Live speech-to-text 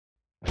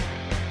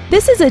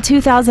This is a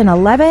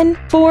 2011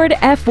 Ford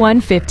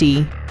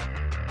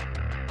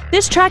F-150.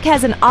 This truck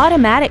has an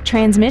automatic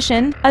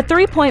transmission, a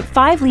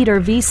 3.5-liter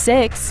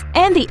V6,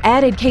 and the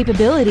added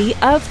capability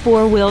of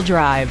four-wheel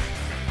drive.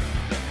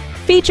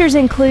 Features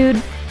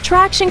include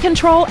traction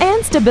control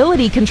and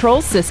stability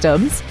control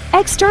systems,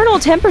 external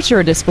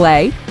temperature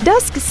display,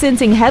 dusk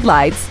sensing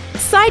headlights,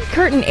 side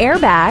curtain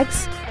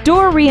airbags,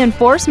 door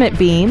reinforcement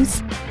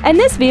beams, and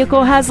this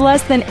vehicle has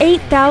less than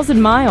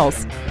 8,000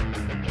 miles.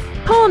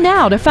 Call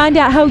now to find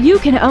out how you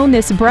can own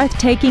this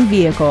breathtaking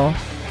vehicle.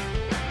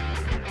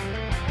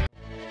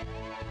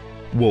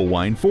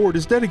 Woolwine Ford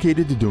is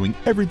dedicated to doing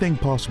everything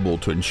possible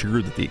to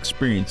ensure that the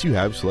experience you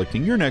have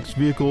selecting your next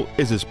vehicle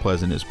is as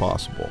pleasant as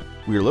possible.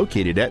 We are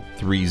located at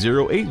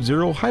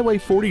 3080 Highway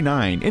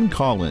 49 in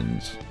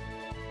Collins.